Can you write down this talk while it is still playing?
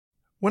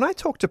When I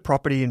talk to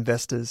property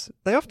investors,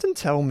 they often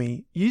tell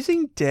me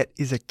using debt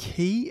is a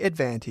key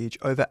advantage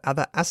over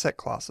other asset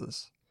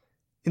classes.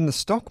 In the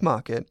stock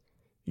market,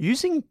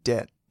 using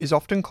debt is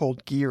often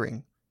called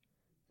gearing.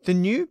 The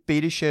new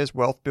BetaShares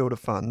Wealth Builder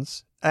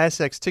funds,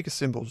 ASX ticker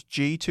symbols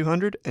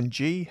G200 and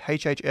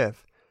GHHF,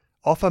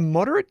 offer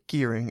moderate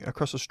gearing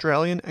across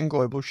Australian and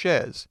global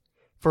shares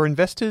for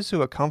investors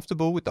who are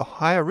comfortable with the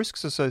higher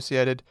risks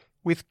associated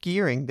with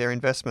gearing their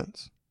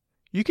investments.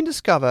 You can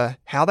discover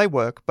how they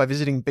work by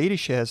visiting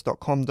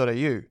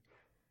betashares.com.au.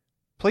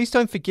 Please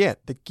don't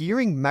forget that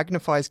gearing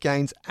magnifies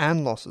gains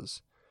and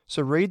losses,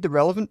 so read the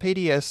relevant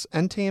PDS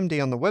and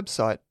TMD on the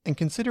website and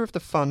consider if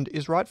the fund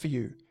is right for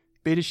you.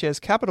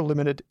 BetaShares Capital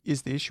Limited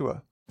is the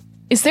issuer.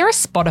 Is there a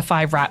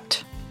Spotify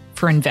Wrapped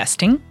for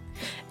investing?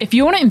 If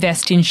you want to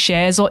invest in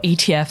shares or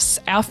ETFs,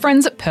 our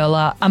friends at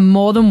Pearler are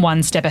more than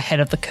one step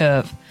ahead of the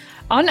curve.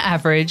 On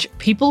average,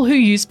 people who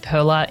use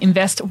Pearler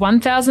invest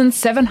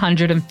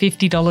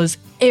 $1,750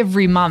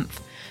 every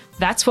month.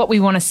 That's what we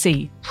want to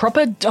see,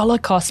 proper dollar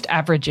cost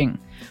averaging.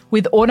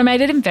 With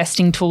automated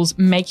investing tools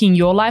making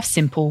your life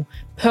simple,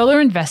 Pearler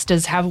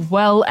investors have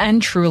well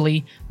and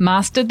truly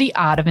mastered the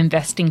art of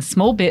investing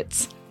small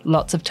bits,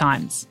 lots of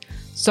times.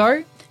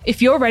 So,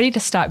 if you're ready to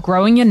start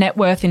growing your net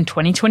worth in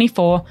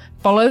 2024,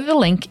 follow the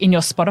link in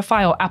your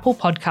Spotify or Apple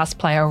podcast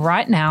player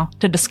right now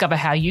to discover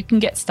how you can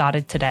get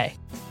started today.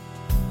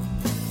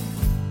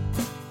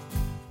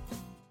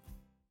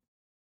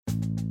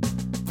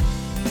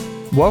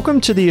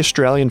 Welcome to the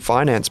Australian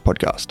Finance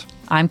Podcast.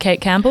 I'm Kate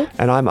Campbell.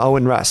 And I'm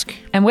Owen Rask.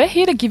 And we're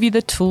here to give you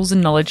the tools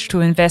and knowledge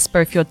to invest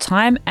both your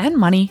time and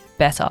money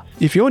better.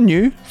 If you're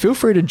new, feel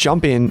free to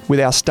jump in with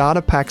our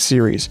Starter Pack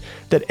series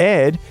that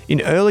aired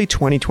in early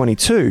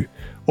 2022,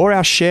 or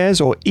our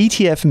shares or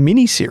ETF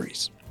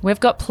mini-series.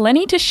 We've got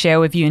plenty to share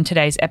with you in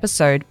today's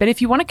episode, but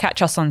if you want to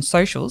catch us on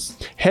socials,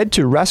 head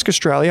to Rask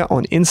Australia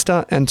on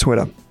Insta and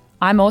Twitter.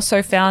 I'm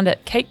also found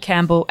at Kate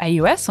Campbell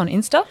AUS on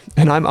Insta.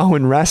 And I'm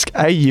Owen Rask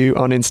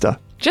AU on Insta.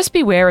 Just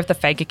beware of the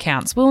fake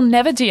accounts. We'll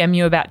never DM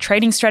you about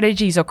trading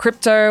strategies or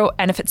crypto,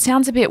 and if it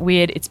sounds a bit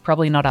weird, it's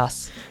probably not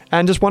us.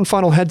 And just one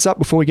final heads up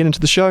before we get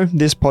into the show,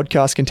 this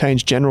podcast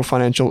contains general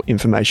financial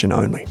information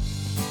only.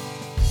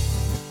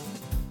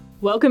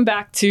 Welcome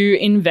back to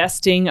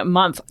Investing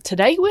Month.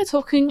 Today we're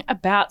talking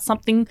about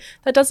something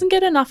that doesn't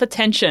get enough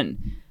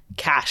attention.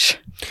 Cash.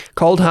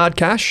 Cold hard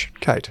cash,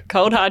 Kate?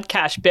 Cold hard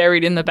cash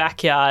buried in the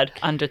backyard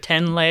under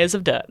 10 layers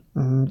of dirt.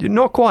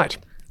 Not quite,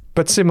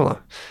 but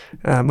similar.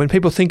 When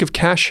people think of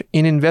cash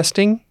in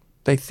investing,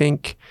 they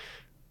think,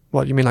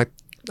 what, you mean like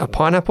a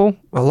pineapple,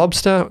 a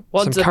lobster,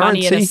 wads some of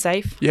currency? Money in a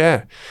safe?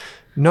 Yeah.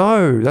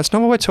 No, that's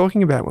not what we're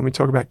talking about when we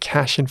talk about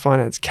cash in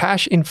finance.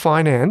 Cash in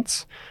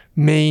finance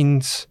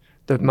means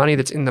the money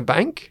that's in the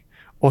bank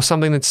or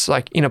something that's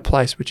like in a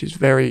place which is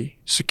very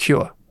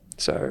secure.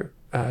 So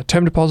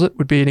term deposit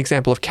would be an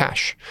example of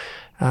cash.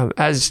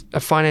 As a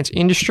finance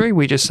industry,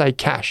 we just say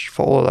cash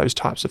for all of those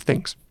types of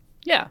things.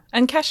 Yeah,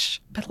 and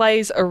cash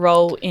plays a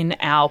role in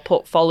our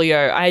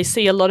portfolio. I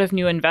see a lot of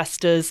new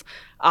investors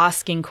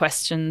asking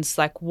questions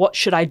like, what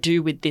should I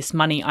do with this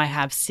money I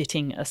have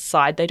sitting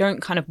aside? They don't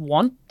kind of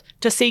want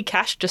to see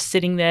cash just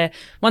sitting there.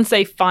 Once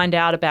they find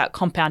out about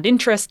compound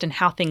interest and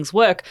how things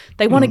work,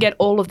 they want to get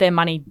all of their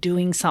money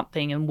doing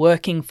something and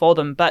working for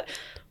them. But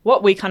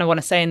what we kind of want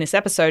to say in this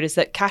episode is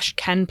that cash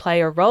can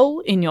play a role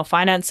in your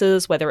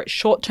finances, whether it's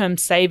short-term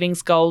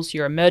savings goals,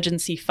 your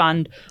emergency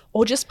fund,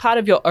 or just part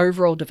of your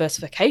overall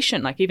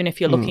diversification. Like even if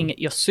you're looking at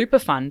your super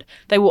fund,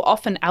 they will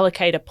often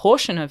allocate a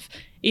portion of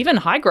even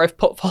high growth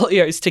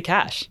portfolios to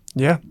cash.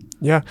 Yeah.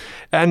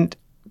 And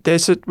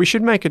we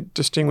should make a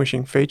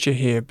distinguishing feature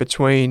here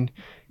between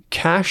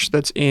cash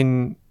that's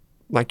in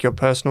like your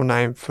personal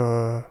name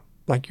for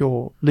like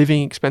your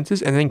living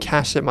expenses and then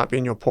cash that might be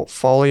in your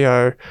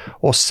portfolio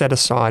or set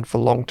aside for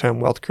long-term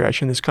wealth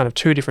creation. There's kind of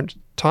two different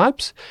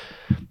types.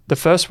 The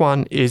first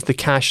one is the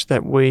cash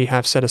that we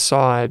have set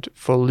aside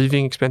for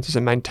living expenses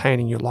and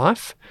maintaining your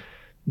life.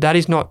 That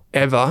is not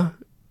ever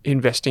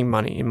investing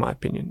money, in my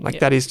opinion.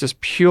 That is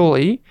just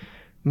purely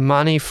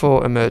money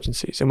for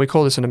emergencies. And we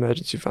call this an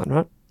emergency fund,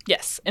 right?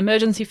 Yes,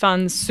 emergency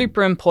funds,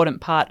 super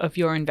important part of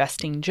your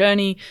investing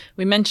journey.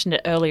 We mentioned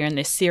it earlier in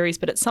this series,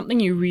 but it's something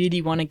you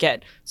really want to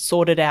get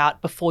sorted out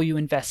before you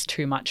invest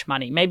too much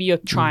money. Maybe you're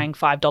trying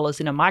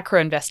 $5 in a micro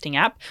investing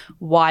app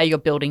while you're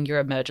building your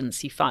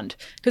emergency fund,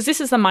 because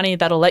this is the money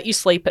that'll let you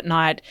sleep at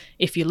night.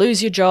 If you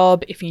lose your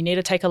job, if you need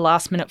to take a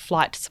last minute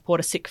flight to support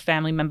a sick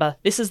family member,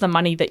 this is the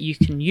money that you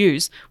can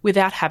use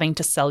without having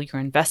to sell your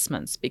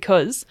investments,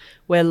 because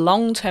we're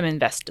long-term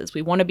investors.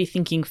 We want to be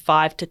thinking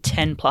 5 to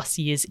 10 plus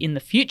years in the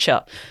future.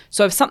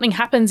 So if something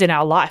happens in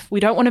our life,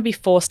 we don't want to be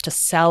forced to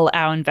sell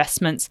our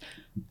investments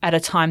at a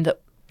time that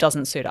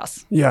doesn't suit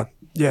us. Yeah,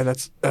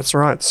 that's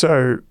right.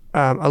 So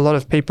a lot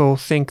of people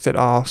think that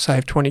I'll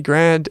save 20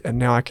 grand and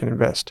now I can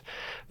invest.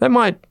 That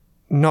might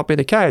not be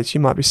the case. You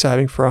might be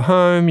saving for a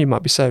home, you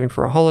might be saving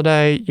for a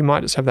holiday, you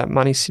might just have that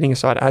money sitting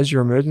aside as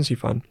your emergency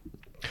fund.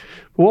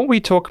 But what we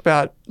talk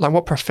about, like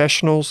what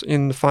professionals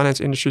in the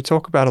finance industry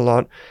talk about a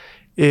lot,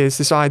 is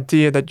this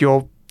idea that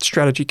your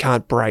strategy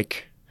can't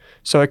break.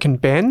 So it can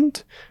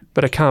bend,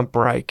 but it can't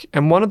break.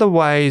 And one of the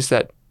ways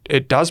that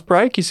it does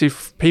break is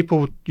if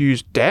people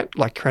use debt,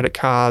 like credit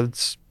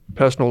cards,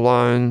 personal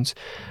loans,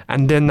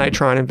 and then they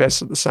try and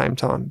invest at the same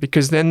time,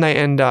 because then they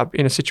end up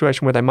in a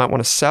situation where they might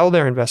want to sell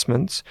their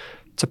investments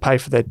to pay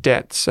for their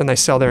debts, and they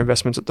sell their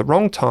investments at the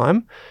wrong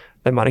time.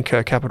 They might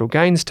incur capital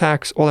gains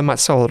tax, or they might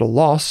sell at a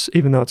loss,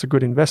 even though it's a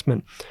good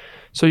investment.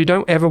 So you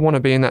don't ever want to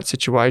be in that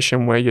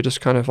situation where you're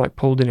just kind of like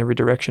pulled in every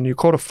direction. You're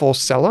called a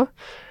forced seller.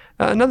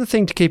 Another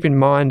thing to keep in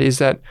mind is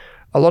that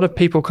a lot of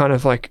people kind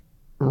of like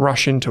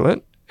rush into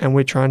it, and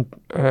we try and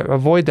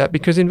avoid that,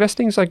 because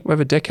investing is like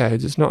over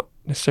decades. It's not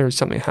necessarily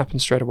something that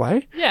happens straight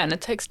away. Yeah, and it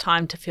takes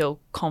time to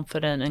feel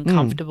confident and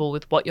comfortable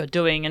with what you're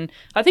doing. And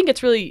I think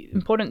it's really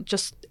important,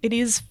 it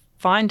is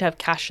fine to have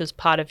cash as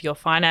part of your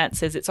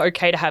finances. It's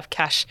okay to have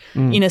cash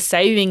in a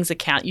savings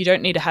account. You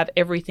don't need to have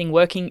everything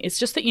working. It's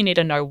just that you need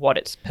to know what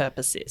its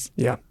purpose is.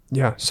 Yeah.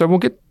 So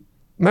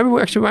maybe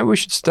we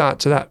should start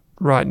to that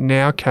right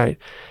now, Kate,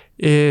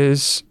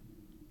 is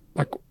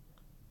like,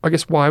 I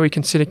guess, why we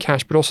consider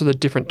cash, but also the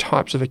different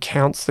types of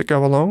accounts that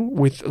go along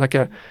with like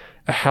a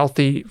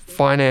healthy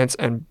finance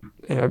and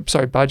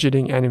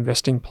budgeting and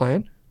investing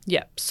plan.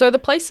 Yeah. So the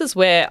places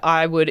where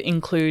I would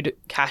include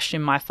cash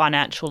in my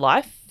financial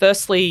life,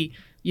 firstly,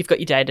 you've got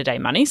your day-to-day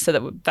money,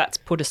 so that's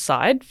put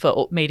aside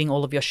for meeting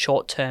all of your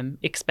short-term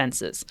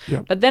expenses.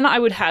 Yep. But then I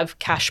would have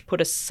cash put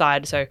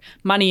aside, so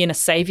money in a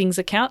savings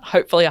account,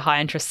 hopefully a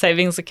high-interest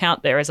savings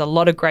account. There is a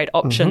lot of great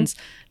options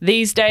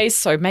these days,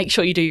 so make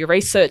sure you do your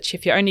research.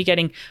 If you're only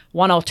getting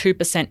 1 or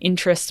 2%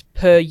 interest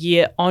per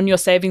year on your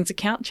savings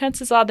account,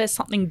 chances are there's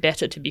something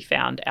better to be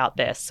found out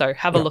there, so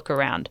have a look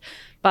around.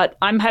 But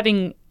I'm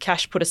having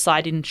cash put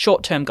aside in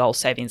short-term goal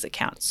savings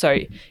accounts.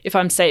 So if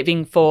I'm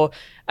saving for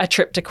a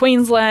trip to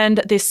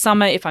Queensland this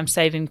summer, if I'm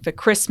saving for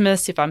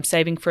Christmas, if I'm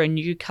saving for a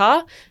new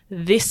car,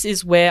 this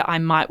is where I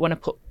might want to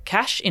put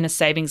cash in a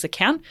savings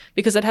account,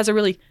 because it has a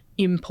really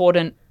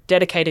important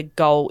dedicated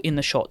goal in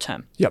the short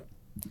term. Yep.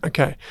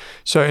 Okay.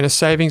 So in a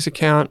savings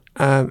account,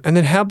 and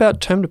then how about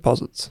term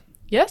deposits?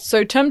 Yeah.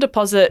 So term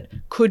deposit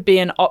could be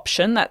an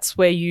option. That's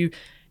where you,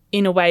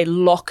 in a way,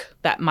 lock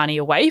that money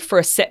away for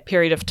a set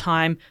period of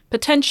time,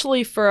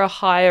 potentially for a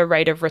higher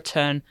rate of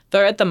return,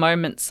 though at the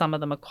moment some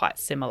of them are quite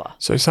similar.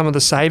 So some of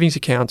the savings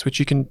accounts, which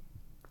you can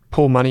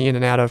pull money in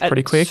and out of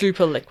pretty quick.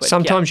 Super liquid.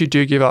 Sometimes you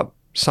do give up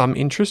some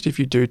interest if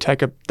you do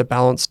take the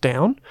balance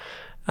down,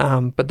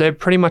 but they're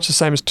pretty much the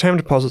same as term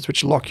deposits,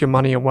 which lock your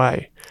money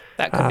away.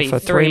 That could be for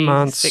 3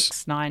 months,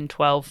 6, 9,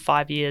 12,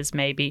 5 years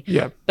maybe.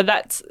 Yeah.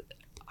 But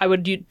I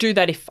would do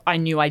that if I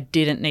knew I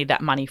didn't need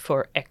that money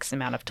for X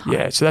amount of time.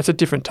 Yeah, so that's a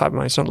different type of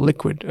money. It's not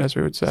liquid, as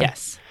we would say.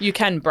 Yes. You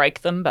can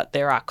break them, but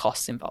there are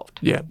costs involved.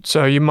 Yeah.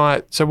 So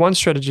one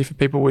strategy for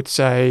people would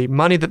say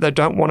money that they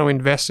don't want to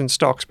invest in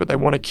stocks, but they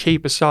want to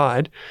keep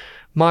aside,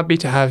 might be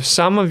to have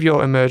some of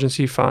your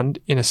emergency fund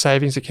in a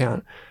savings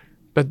account,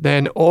 but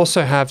then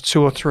also have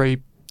 2 or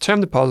 3 term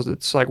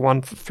deposits, like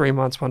one for 3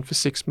 months, one for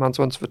 6 months,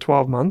 one for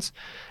 12 months,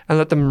 and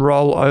let them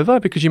roll over,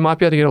 because you might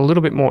be able to get a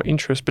little bit more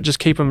interest, but just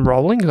keep them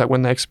rolling. Like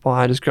when they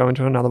expire, just go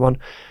into another one.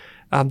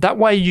 That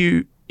way,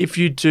 if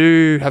you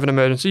do have an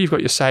emergency, you've got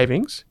your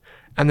savings,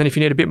 and then if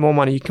you need a bit more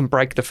money, you can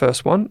break the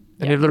first one,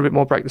 and need a little bit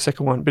more, break the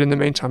second one. But in the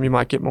meantime, you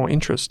might get more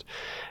interest.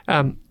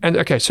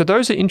 So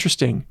those are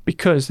interesting,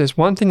 because there's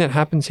one thing that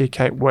happens here,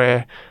 Kate,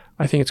 where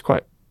I think it's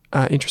quite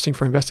interesting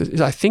for investors,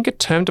 is I think a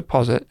term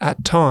deposit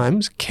at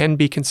times can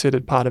be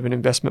considered part of an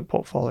investment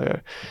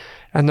portfolio.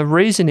 And the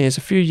reason is,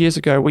 a few years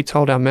ago, we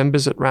told our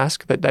members at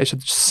Rask that they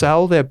should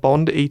sell their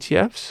bond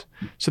ETFs.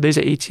 So these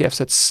are ETFs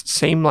that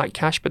seem like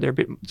cash, but they're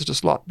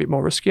just a bit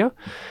more riskier.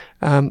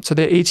 So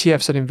they're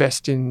ETFs that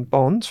invest in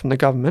bonds from the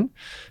government.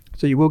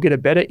 So you will get a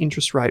better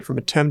interest rate from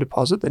a term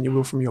deposit than you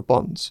will from your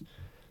bonds.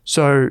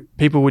 So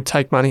people would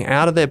take money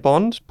out of their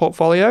bond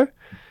portfolio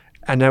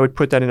and they would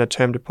put that in a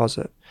term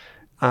deposit.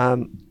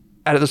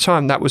 And at the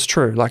time, that was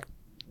true. Like,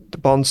 the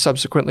bonds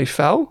subsequently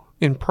fell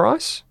in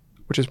price,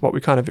 which is what we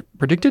kind of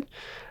predicted.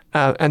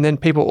 And then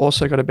people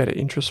also got a better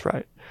interest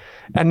rate.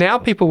 And now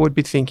people would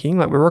be thinking,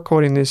 like, we're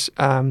recording this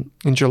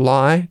in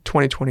July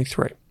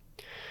 2023.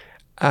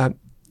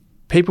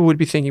 People would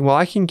be thinking, well,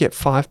 I can get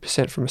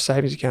 5% from a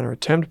savings account or a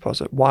term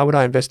deposit. Why would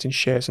I invest in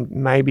shares and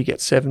maybe get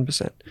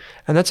 7%?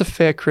 And that's a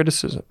fair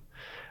criticism.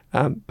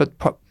 But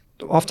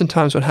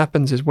oftentimes what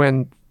happens is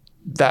when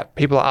that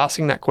people are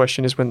asking that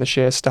question is when the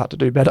shares start to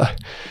do better.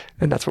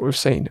 And that's what we've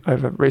seen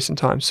over recent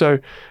times. So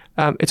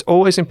it's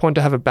always important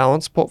to have a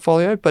balanced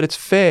portfolio, but it's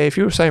fair if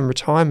you were saying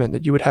retirement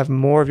that you would have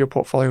more of your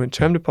portfolio in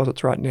term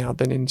deposits right now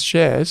than in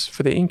shares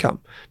for the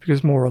income, because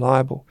it's more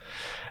reliable.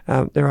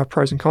 There are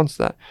pros and cons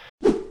to that.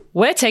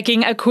 We're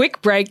taking a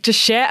quick break to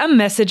share a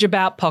message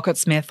about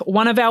Pocketsmith,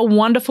 one of our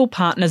wonderful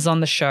partners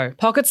on the show.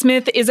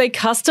 Pocketsmith is a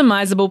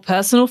customizable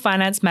personal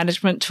finance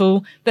management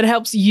tool that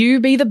helps you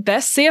be the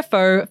best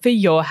CFO for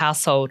your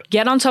household.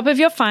 Get on top of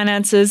your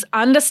finances,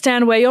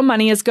 understand where your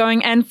money is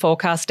going, and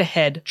forecast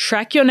ahead.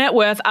 Track your net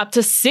worth up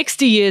to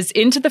 60 years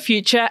into the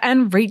future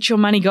and reach your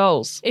money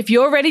goals. If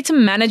you're ready to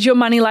manage your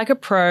money like a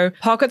pro,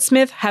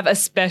 Pocketsmith have a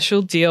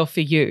special deal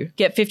for you.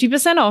 Get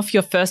 50% off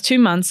your first 2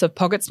 months of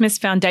Pocketsmith's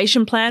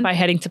foundation plan by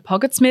heading to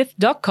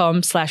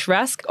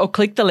pocketsmith.com/rask or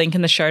click the link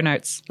in the show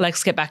notes.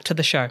 Let's get back to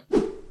the show.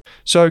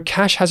 So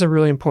cash has a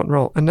really important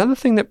role. Another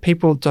thing that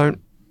people don't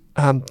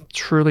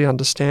truly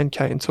understand,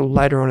 Kate, until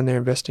later on in their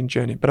investing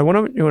journey. But I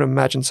want you to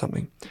imagine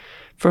something.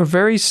 For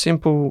very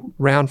simple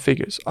round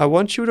figures, I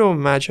want you to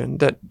imagine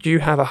that you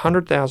have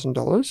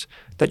 $100,000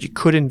 that you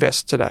could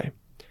invest today,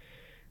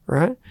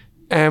 right?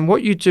 And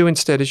what you do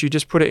instead is you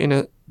just put it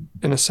in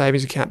a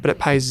savings account, but it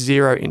pays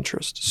 0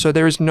 interest. So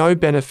there is no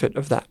benefit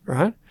of that,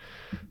 right?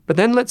 But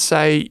then let's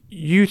say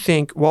you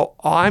think, well,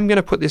 I'm going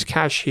to put this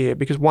cash here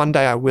because one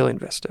day I will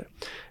invest it.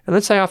 And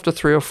let's say after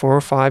 3 or 4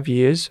 or 5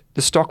 years,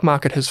 the stock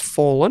market has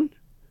fallen,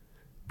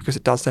 because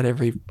it does that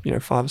every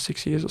 5 or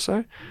 6 years or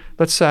so.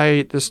 Let's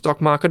say the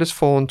stock market has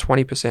fallen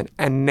 20%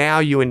 and now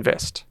you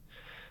invest,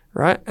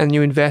 right? And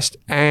you invest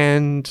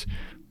and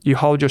you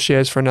hold your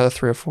shares for another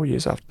 3 or 4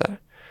 years after that.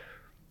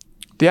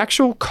 The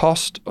actual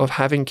cost of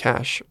having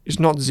cash is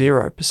not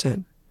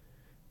 0%.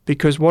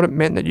 Because what it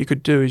meant that you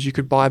could do is you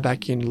could buy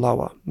back in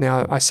lower.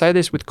 Now, I say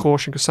this with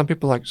caution because some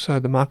people are like, so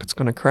the market's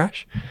going to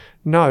crash?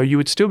 No, you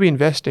would still be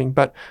investing.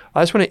 But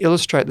I just want to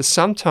illustrate that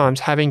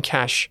sometimes having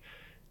cash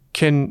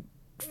can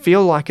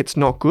feel like it's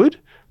not good,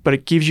 but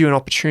it gives you an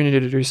opportunity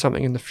to do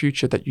something in the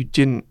future that you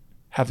didn't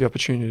have the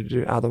opportunity to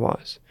do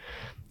otherwise.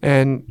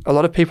 And a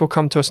lot of people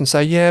come to us and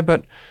say, yeah,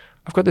 but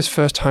I've got this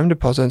first home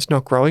deposit and it's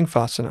not growing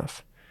fast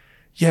enough.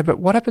 Yeah, but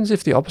what happens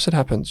if the opposite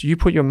happens? You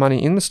put your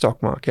money in the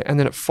stock market and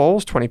then it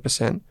falls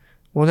 20%.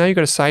 Well, now you've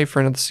got to save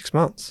for another 6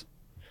 months.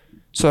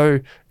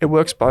 So it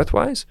works both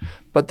ways.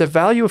 But the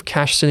value of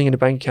cash sitting in a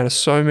bank account has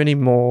so many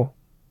more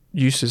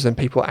uses than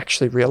people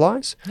actually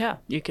realize. Yeah,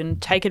 you can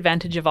take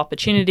advantage of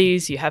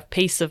opportunities. You have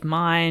peace of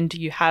mind.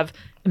 You have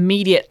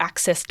immediate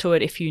access to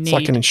it if you need. It's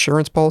like an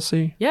insurance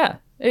policy. Yeah,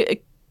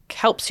 it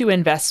helps you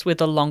invest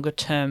with a longer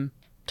term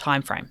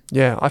time frame.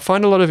 Yeah, I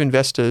find a lot of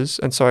investors,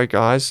 and sorry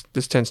guys,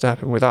 this tends to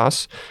happen with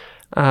us,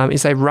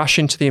 is they rush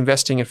into the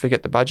investing and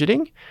forget the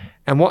budgeting.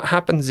 And what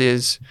happens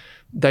is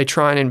they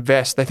try and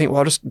invest. They think, well,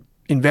 I'll just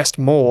invest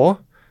more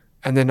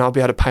and then I'll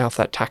be able to pay off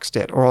that tax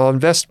debt. Or I'll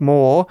invest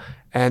more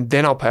and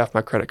then I'll pay off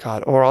my credit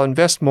card. Or I'll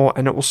invest more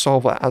and it will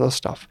solve that other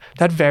stuff.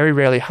 That very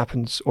rarely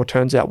happens or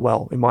turns out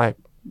well, in my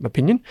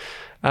opinion.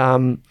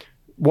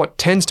 What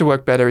tends to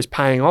work better is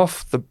paying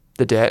off the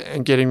debt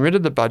and getting rid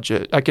of the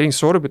budget, getting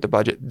sorted with the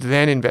budget,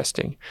 then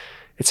investing.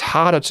 It's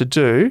harder to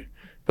do,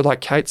 but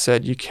like Kate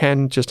said, you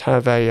can just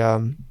have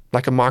a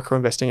micro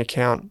investing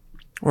account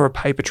or a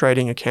paper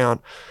trading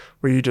account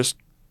where you just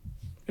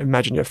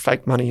imagine your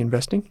fake money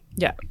investing.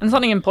 Yeah, and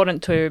something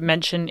important to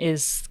mention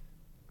is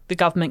the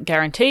government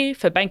guarantee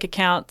for bank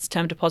accounts,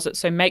 term deposits.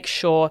 So make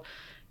sure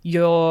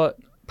your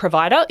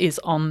provider is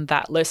on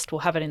that list. We'll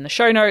have it in the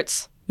show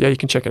notes. Yeah, you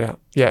can check it out.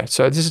 Yeah,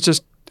 so this is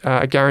just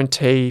a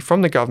guarantee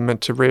from the government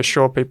to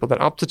reassure people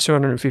that up to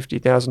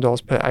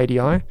 $250,000 per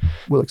ADI.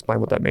 We'll explain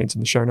what that means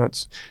in the show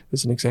notes.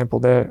 There's an example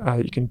there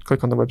you can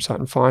click on the website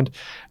and find.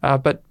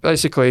 But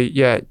basically,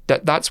 yeah,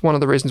 that's one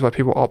of the reasons why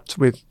people opt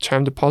with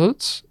term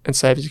deposits and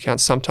savings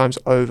accounts sometimes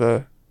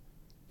over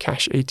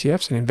cash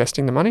ETFs and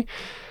investing the money.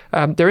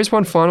 There is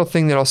one final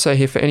thing that I'll say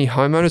here for any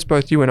homeowners.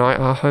 Both you and I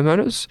are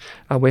homeowners.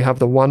 We have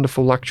the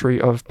wonderful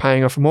luxury of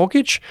paying off a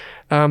mortgage.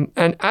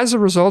 And as a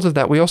result of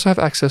that, we also have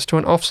access to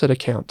an offset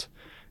account.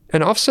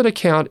 An offset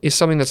account is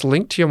something that's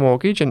linked to your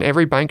mortgage, and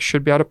every bank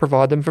should be able to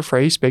provide them for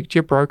free. Speak to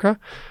your broker.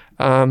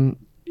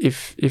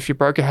 If your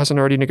broker hasn't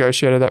already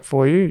negotiated that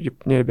for you, you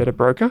need a better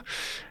broker.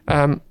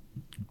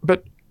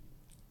 But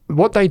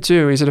what they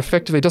do is it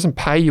effectively doesn't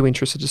pay you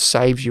interest, it just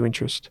saves you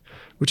interest,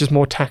 which is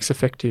more tax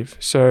effective.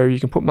 So you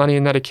can put money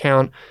in that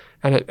account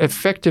and it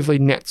effectively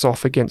nets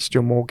off against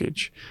your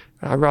mortgage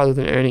rather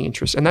than earning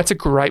interest. And that's a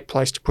great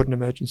place to put an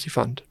emergency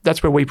fund.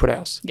 That's where we put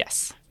ours.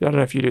 Yes. I don't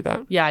know if you do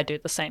that. Yeah, I do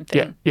the same thing.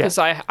 Yeah. Because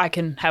I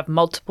can have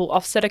multiple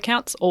offset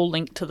accounts all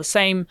linked to the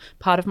same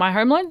part of my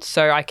home loan.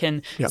 So I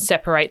can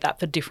separate that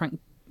for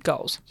different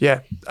goals.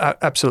 Yeah,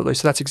 absolutely.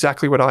 So that's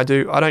exactly what I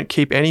do. I don't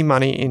keep any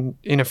money in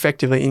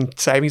effectively in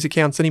savings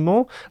accounts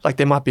anymore. Like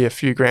there might be a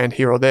few grand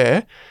here or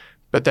there,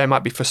 but they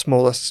might be for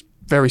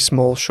very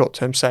small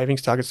short-term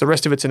savings targets. The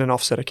rest of it's in an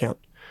offset account.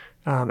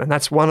 And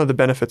that's one of the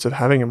benefits of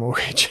having a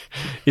mortgage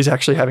is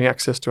actually having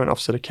access to an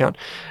offset account.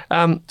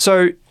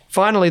 So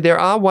finally, there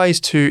are ways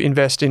to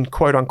invest in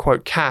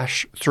quote-unquote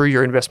cash through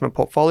your investment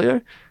portfolio.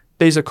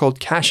 These are called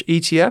cash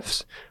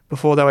ETFs.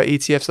 Before they were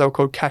ETFs, they were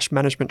called cash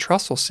management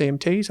trusts or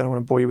CMTs. I don't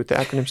want to bore you with the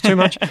acronyms too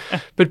much.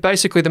 But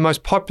basically, the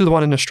most popular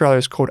one in Australia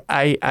is called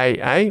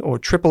AAA or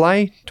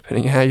AAA,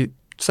 depending on how you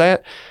say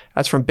it.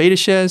 That's from Beta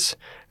Shares.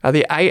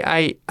 The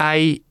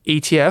AAA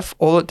ETF,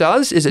 all it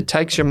does is it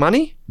takes your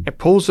money, it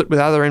pools it with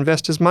other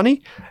investors'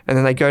 money, and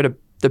then they go to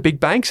the big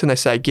banks and they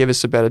say, give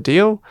us a better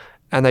deal,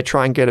 and they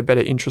try and get a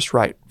better interest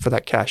rate for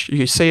that cash.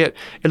 You see it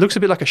looks a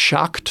bit like a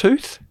shark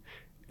tooth.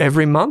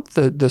 Every month,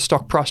 the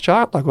stock price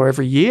chart, or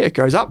every year, it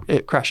goes up,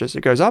 it crashes,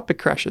 it goes up, it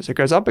crashes, it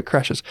goes up, it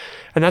crashes.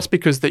 And that's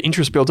because the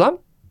interest builds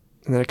up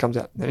and then it comes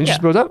out. The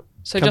interest builds up.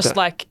 So just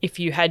like if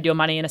you had your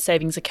money in a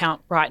savings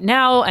account right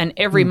now and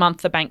every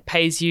month the bank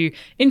pays you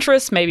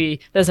interest, maybe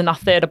there's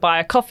enough there to buy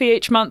a coffee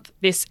each month,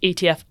 this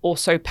ETF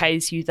also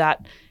pays you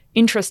that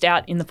interest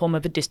out in the form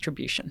of a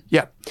distribution.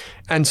 Yeah.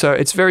 And so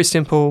it's very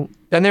simple.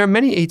 And there are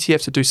many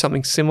ETFs that do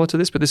something similar to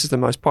this, but this is the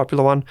most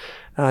popular one.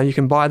 You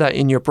can buy that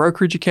in your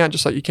brokerage account,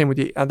 just like you can with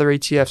the other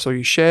ETFs or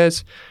your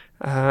shares.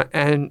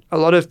 And a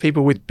lot of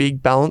people with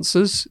big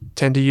balances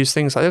tend to use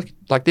things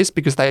like this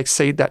because they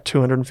exceed that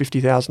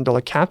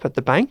 $250,000 cap at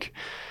the bank.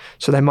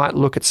 So they might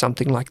look at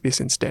something like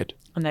this instead.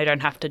 And they don't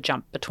have to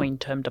jump between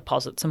term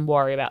deposits and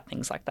worry about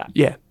things like that.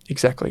 Yeah,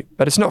 exactly.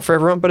 But it's not for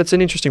everyone, but it's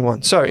an interesting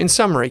one. So in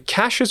summary,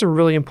 cash is a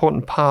really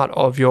important part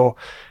of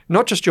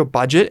not just your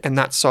budget and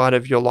that side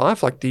of your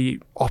life, like the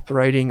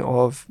operating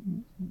of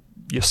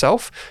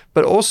yourself,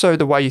 but also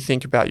the way you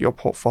think about your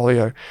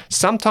portfolio.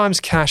 Sometimes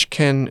cash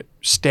can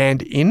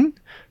stand in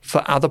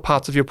for other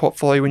parts of your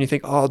portfolio when you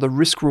think, the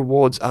risk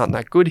rewards aren't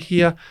that good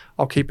here,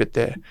 I'll keep it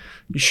there.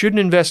 You shouldn't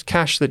invest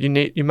cash that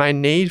you may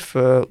need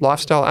for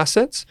lifestyle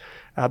assets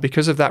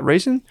because of that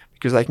reason,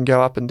 because they can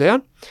go up and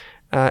down.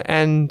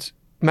 And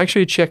make sure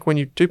you check when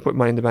you do put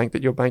money in the bank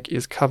that your bank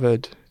is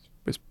covered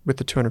with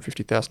the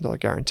 $250,000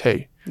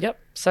 guarantee. Yep.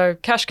 So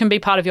cash can be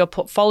part of your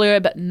portfolio,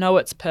 but know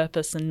its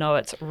purpose and know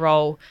its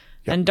role.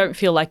 Yep. And don't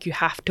feel like you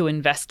have to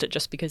invest it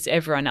just because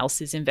everyone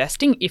else is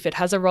investing. If it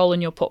has a role in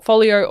your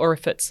portfolio or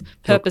if its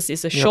purpose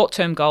is a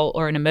short-term goal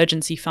or an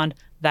emergency fund,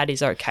 that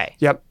is okay.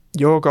 Yep.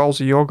 Your goals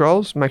are your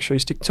goals. Make sure you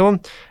stick to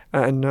them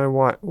and know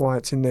why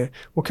it's in there.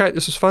 Well, Kate,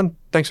 this was fun.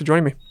 Thanks for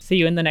joining me. See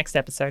you in the next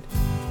episode.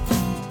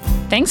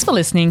 Thanks for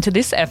listening to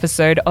this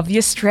episode of the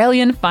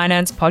Australian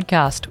Finance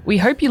Podcast. We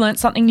hope you learnt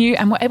something new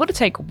and were able to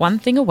take one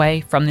thing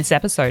away from this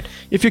episode.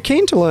 If you're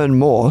keen to learn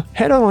more,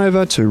 head on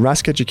over to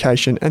Rask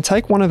Education and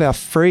take one of our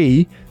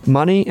free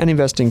money and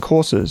investing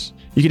courses.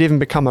 You could even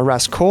become a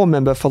Rask Core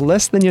member for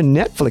less than your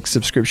Netflix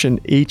subscription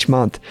each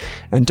month.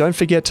 And don't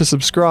forget to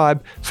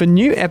subscribe for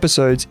new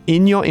episodes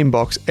in your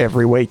inbox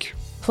every week.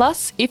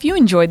 Plus, if you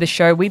enjoyed the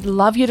show, we'd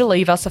love you to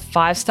leave us a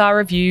 5-star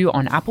review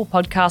on Apple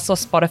Podcasts or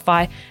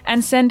Spotify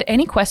and send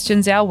any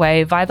questions our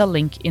way via the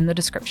link in the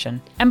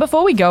description. And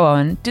before we go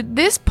on, did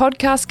this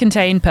podcast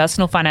contain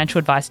personal financial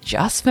advice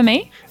just for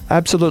me?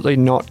 Absolutely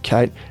not,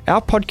 Kate.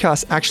 Our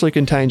podcast actually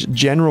contains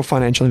general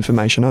financial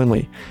information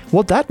only.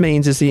 What that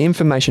means is the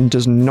information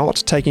does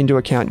not take into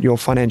account your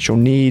financial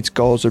needs,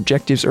 goals,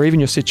 objectives, or even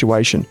your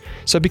situation.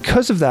 So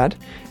because of that,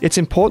 it's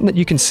important that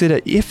you consider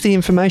if the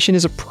information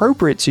is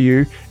appropriate to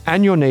you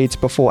and your needs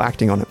before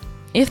acting on it.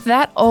 If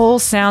that all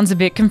sounds a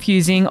bit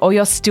confusing or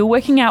you're still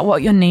working out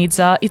what your needs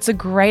are, it's a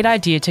great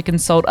idea to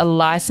consult a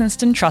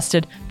licensed and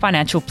trusted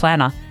financial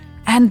planner.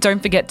 And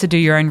don't forget to do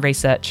your own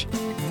research.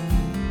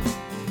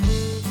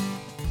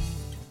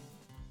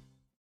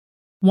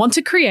 Want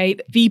to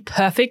create the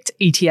perfect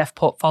ETF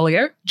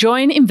portfolio?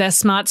 Join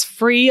InvestSmart's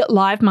free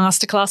live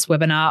masterclass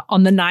webinar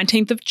on the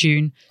 19th of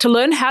June to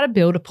learn how to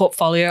build a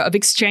portfolio of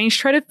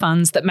exchange-traded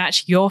funds that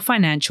match your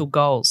financial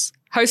goals.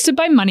 Hosted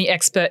by money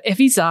expert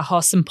Effie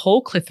Zahos and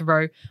Paul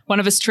Clitheroe, one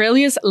of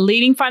Australia's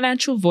leading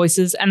financial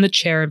voices and the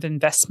chair of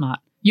InvestSmart.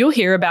 You'll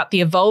hear about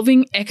the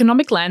evolving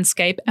economic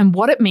landscape and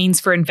what it means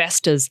for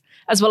investors,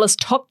 as well as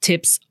top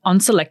tips on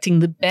selecting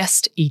the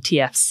best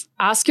ETFs.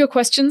 Ask your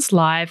questions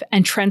live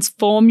and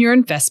transform your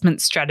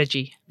investment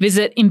strategy.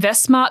 Visit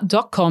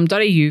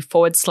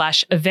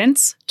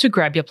investsmart.com.au/events to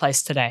grab your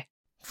place today.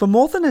 For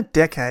more than a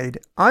decade,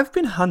 I've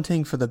been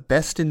hunting for the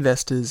best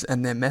investors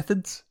and their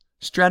methods,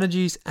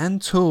 strategies,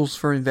 and tools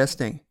for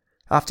investing.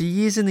 After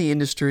years in the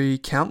industry,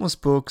 countless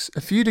books,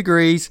 a few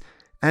degrees,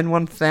 and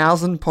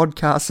 1,000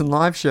 podcasts and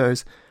live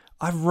shows,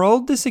 I've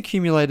rolled this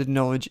accumulated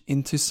knowledge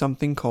into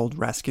something called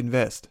Rask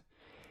Invest.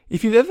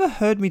 If you've ever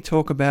heard me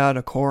talk about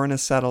a core and a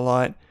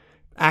satellite,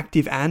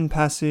 active and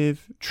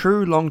passive,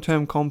 true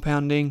long-term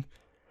compounding,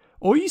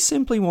 or you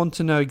simply want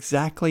to know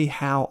exactly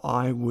how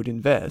I would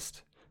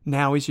invest,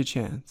 now is your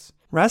chance.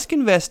 Rask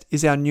Invest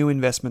is our new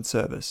investment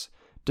service,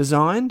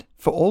 designed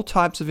for all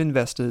types of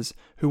investors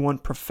who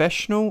want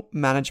professional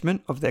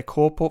management of their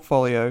core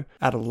portfolio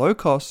at a low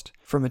cost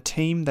from a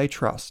team they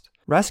trust.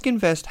 Rask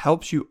Invest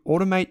helps you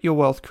automate your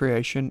wealth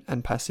creation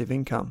and passive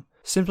income.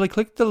 Simply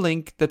click the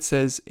link that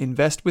says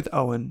Invest with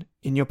Owen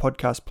in your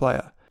podcast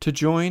player to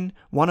join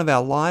one of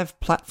our live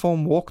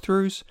platform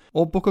walkthroughs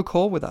or book a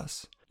call with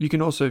us. You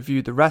can also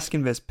view the Rask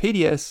Invest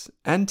PDS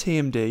and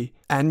TMD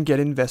and get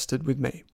invested with me.